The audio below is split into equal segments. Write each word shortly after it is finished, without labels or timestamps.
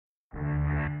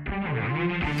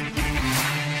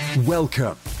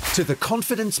Welcome to the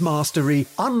Confidence Mastery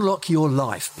Unlock Your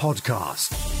Life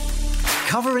podcast,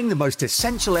 covering the most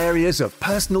essential areas of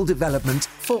personal development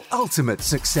for ultimate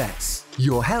success,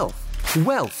 your health,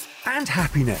 wealth, and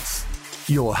happiness.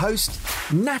 Your host,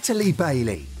 Natalie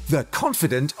Bailey, the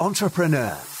Confident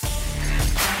Entrepreneur.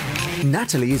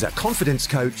 Natalie is a confidence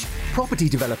coach, property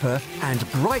developer, and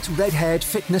bright red-haired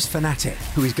fitness fanatic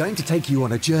who is going to take you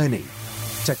on a journey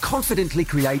to confidently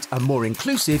create a more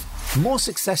inclusive, more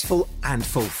successful, and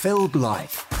fulfilled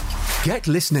life. Get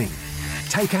listening,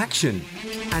 take action,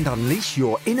 and unleash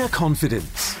your inner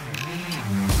confidence.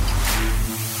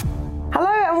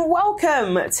 Hello and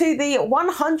welcome to the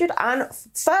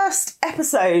 101st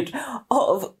episode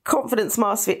of Confidence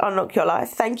Mastery Unlock Your Life.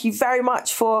 Thank you very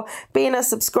much for being a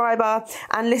subscriber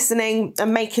and listening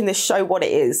and making this show what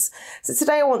it is. So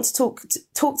today I want to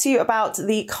talk to you about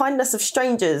the kindness of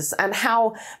strangers and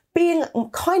how being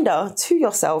kinder to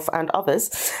yourself and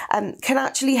others can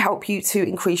actually help you to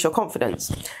increase your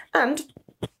confidence. And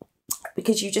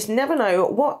because you just never know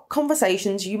what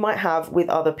conversations you might have with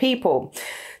other people.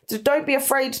 So don't be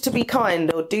afraid to be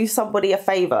kind or do somebody a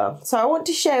favour. So I want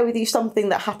to share with you something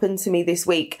that happened to me this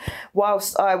week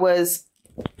whilst I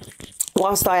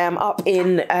am up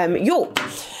in York.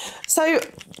 So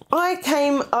I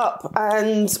came up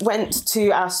and went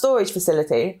to our storage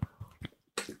facility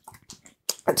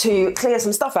to clear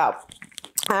some stuff out.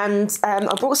 And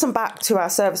I brought some back to our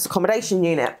service accommodation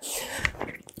unit.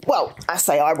 Well, I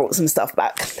say I brought some stuff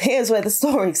back. Here's where the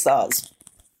story starts.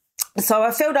 So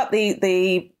I filled up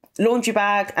the laundry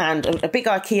bag and a big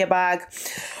IKEA bag.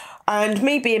 And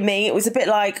me being me, it was a bit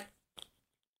like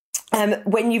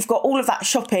when you've got all of that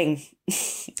shopping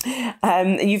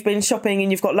and you've been shopping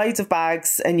and you've got loads of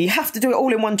bags and you have to do it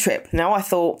all in one trip. Now I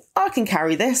thought, I can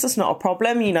carry this. That's not a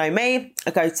problem. You know me.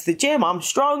 I go to the gym. I'm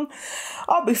strong.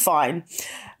 I'll be fine.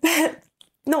 But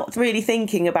not really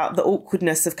thinking about the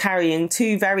awkwardness of carrying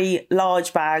two very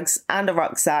large bags and a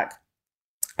rucksack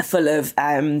full of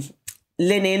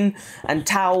linen and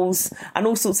towels and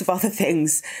all sorts of other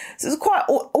things. So it was quite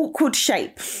awkward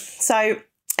shape. So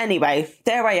anyway,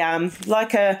 there I am,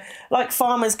 like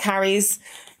farmers carries,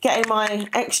 getting my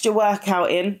extra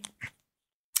workout in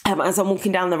as I'm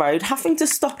walking down the road, having to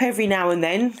stop every now and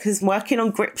then because I'm working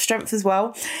on grip strength as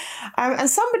well. And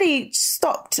somebody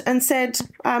stopped and said,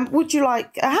 would you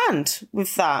like a hand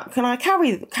with that? Can I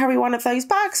carry one of those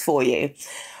bags for you?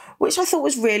 Which I thought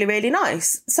was really, really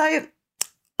nice. So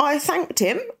I thanked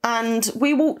him and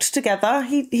we walked together.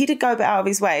 He did go a bit out of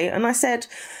his way. And I said,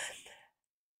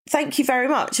 thank you very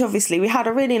much. Obviously, we had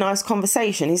a really nice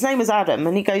conversation. His name was Adam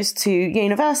and he goes to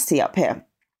university up here.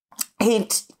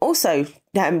 He'd also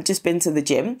just been to the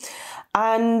gym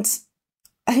and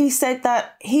he said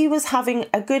that he was having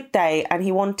a good day and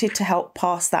he wanted to help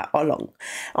pass that along.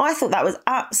 I thought that was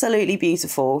absolutely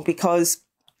beautiful because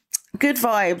good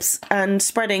vibes and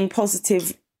spreading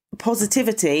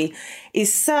positivity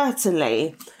is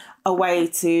certainly a way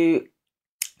to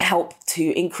help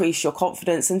to increase your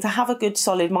confidence and to have a good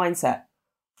solid mindset.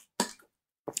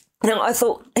 Now I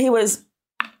thought he was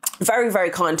very, very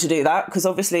kind to do that because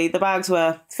obviously the bags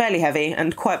were fairly heavy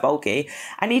and quite bulky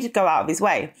and he did go out of his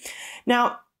way.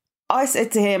 Now I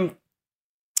said to him,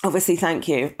 obviously, thank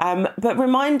you, but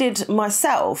reminded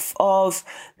myself of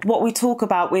what we talk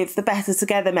about with the Better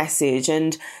Together message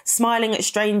and smiling at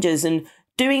strangers and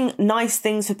doing nice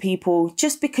things for people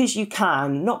just because you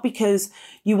can, not because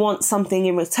you want something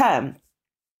in return.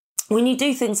 When you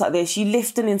do things like this, you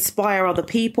lift and inspire other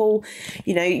people,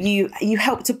 you know, you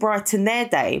help to brighten their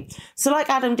day. So like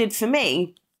Adam did for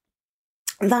me,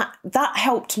 that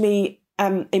helped me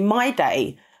in my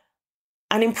day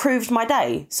and improved my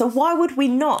day. So why would we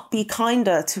not be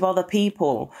kinder to other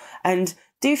people and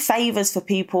do favors for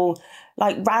people,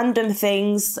 like random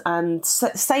things and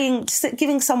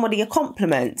giving somebody a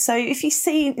compliment? So if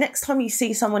next time you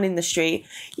see someone in the street,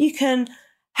 you can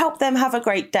help them have a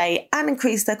great day and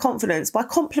increase their confidence by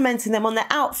complimenting them on their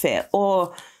outfit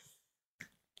or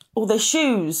their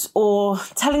shoes or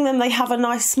telling them they have a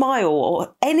nice smile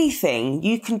or anything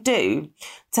you can do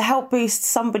to help boost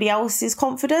somebody else's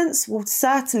confidence will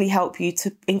certainly help you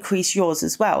to increase yours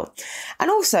as well. And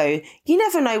also, you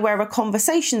never know where a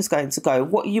conversation's going to go,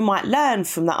 what you might learn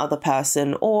from that other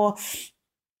person or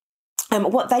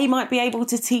what they might be able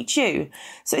to teach you.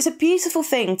 So it's a beautiful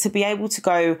thing to be able to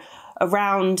go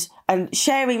around and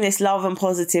sharing this love and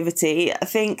positivity. I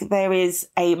think there is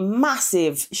a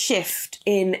massive shift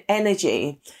in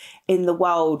energy in the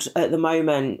world at the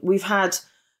moment. We've had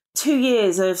 2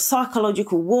 years of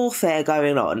psychological warfare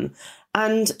going on,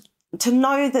 and to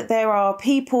know that there are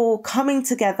people coming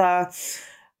together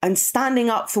and standing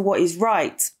up for what is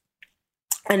right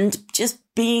And just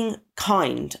being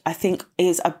kind, I think,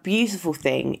 is a beautiful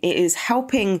thing. It is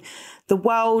helping the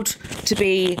world to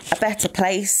be a better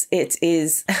place. It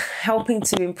is helping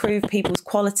to improve people's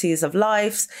qualities of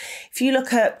lives. If you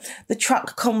look at the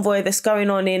truck convoy that's going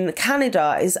on in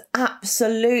Canada, is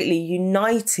absolutely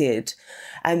united,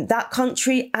 and that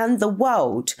country and the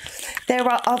world. There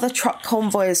are other truck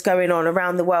convoys going on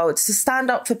around the world to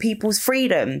stand up for people's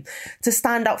freedom, to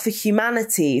stand up for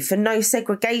humanity, for no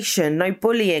segregation, no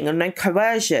bullying and no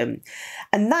coercion.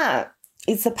 And that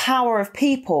is the power of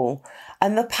people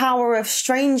and the power of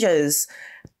strangers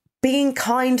being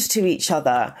kind to each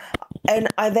other. And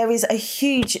there is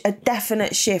a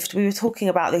definite shift. We were talking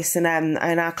about this in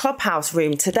our Clubhouse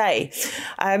room today.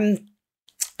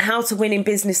 How to Win in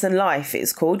Business and Life,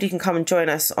 it's called. You can come and join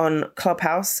us on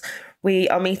Clubhouse. We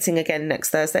are meeting again next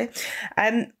Thursday.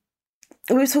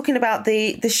 We were talking about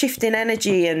the shift in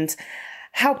energy and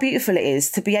how beautiful it is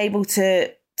to be able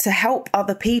to help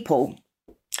other people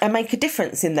and make a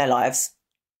difference in their lives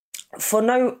for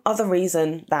no other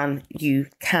reason than you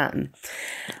can.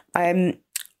 I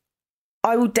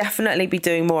will definitely be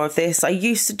doing more of this. I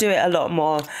used to do it a lot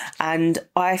more, and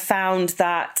I found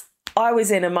that I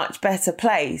was in a much better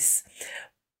place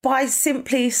by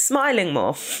simply smiling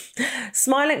more,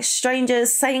 smiling at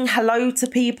strangers, saying hello to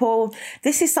people.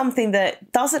 This is something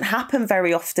that doesn't happen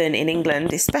very often in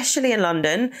England, especially in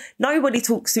London. Nobody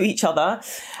talks to each other.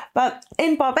 But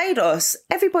in Barbados,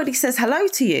 everybody says hello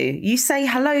to you. You say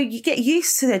hello, you get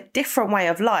used to a different way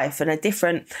of life and a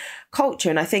different culture.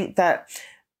 And I think that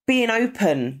being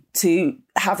open to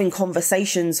having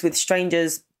conversations with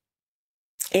strangers,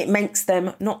 it makes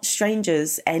them not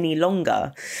strangers any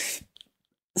longer.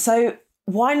 So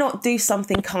why not do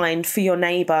something kind for your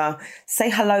neighbour? Say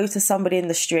hello to somebody in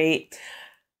the street,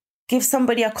 give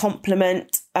somebody a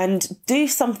compliment, and do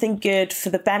something good for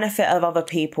the benefit of other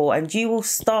people. And you will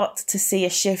start to see a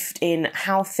shift in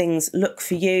how things look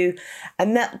for you.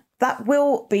 And that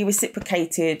will be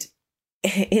reciprocated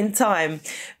in time,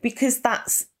 because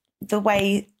that's the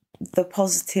way the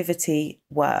positivity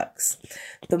works.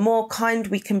 The more kind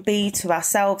we can be to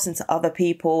ourselves and to other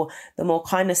people, the more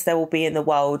kindness there will be in the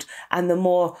world, and the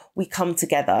more we come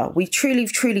together. We truly,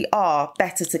 truly are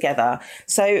better together.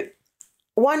 So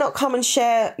why not come and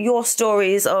share your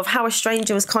stories of how a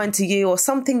stranger was kind to you, or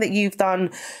something that you've done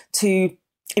to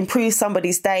improve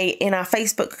somebody's day in our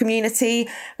Facebook community,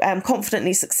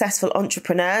 Confidently Successful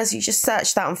Entrepreneurs. You just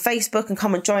search that on Facebook and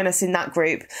come and join us in that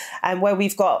group, where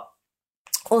we've got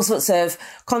all sorts of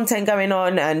content going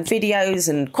on, and videos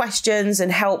and questions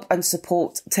and help and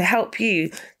support to help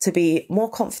you to be more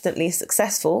confidently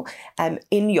successful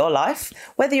in your life.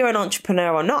 Whether you're an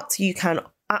entrepreneur or not, you can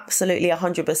absolutely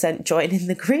 100% join in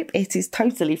the group. It is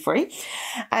totally free.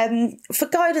 For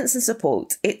guidance and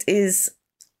support, it is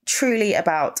truly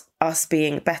about us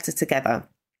being better together.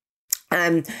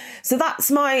 So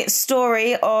that's my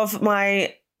story of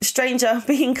my stranger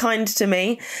being kind to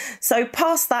me. So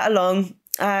pass that along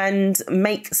and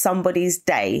make somebody's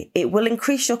day. It will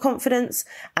increase your confidence,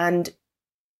 and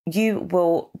you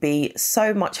will be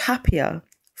so much happier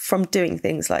from doing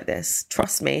things like this.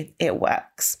 Trust me, it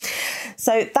works.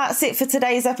 So that's it for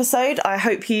today's episode. I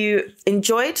hope you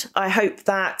enjoyed. I hope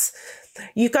that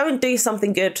you go and do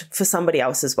something good for somebody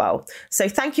else as well. So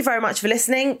thank you very much for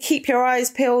listening. Keep your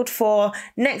eyes peeled for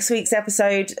next week's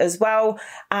episode as well.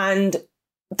 And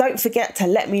don't forget to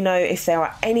let me know if there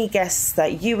are any guests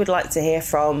that you would like to hear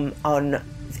from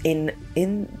in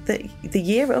the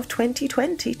year of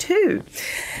 2022.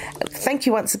 Thank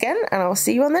you once again, and I'll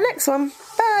see you on the next one.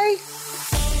 Bye.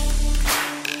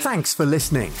 Thanks for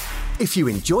listening. If you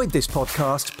enjoyed this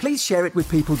podcast, please share it with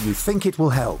people you think it will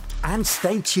help. And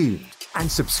stay tuned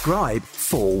and subscribe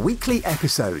for weekly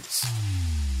episodes.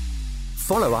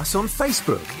 Follow us on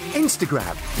Facebook,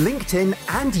 Instagram, LinkedIn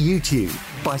and YouTube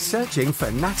by searching for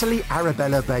Natalie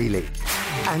Arabella Bailey.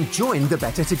 And join the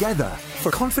Better Together for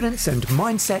Confidence and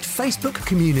Mindset Facebook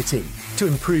community to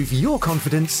improve your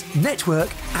confidence, network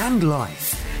and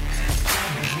life.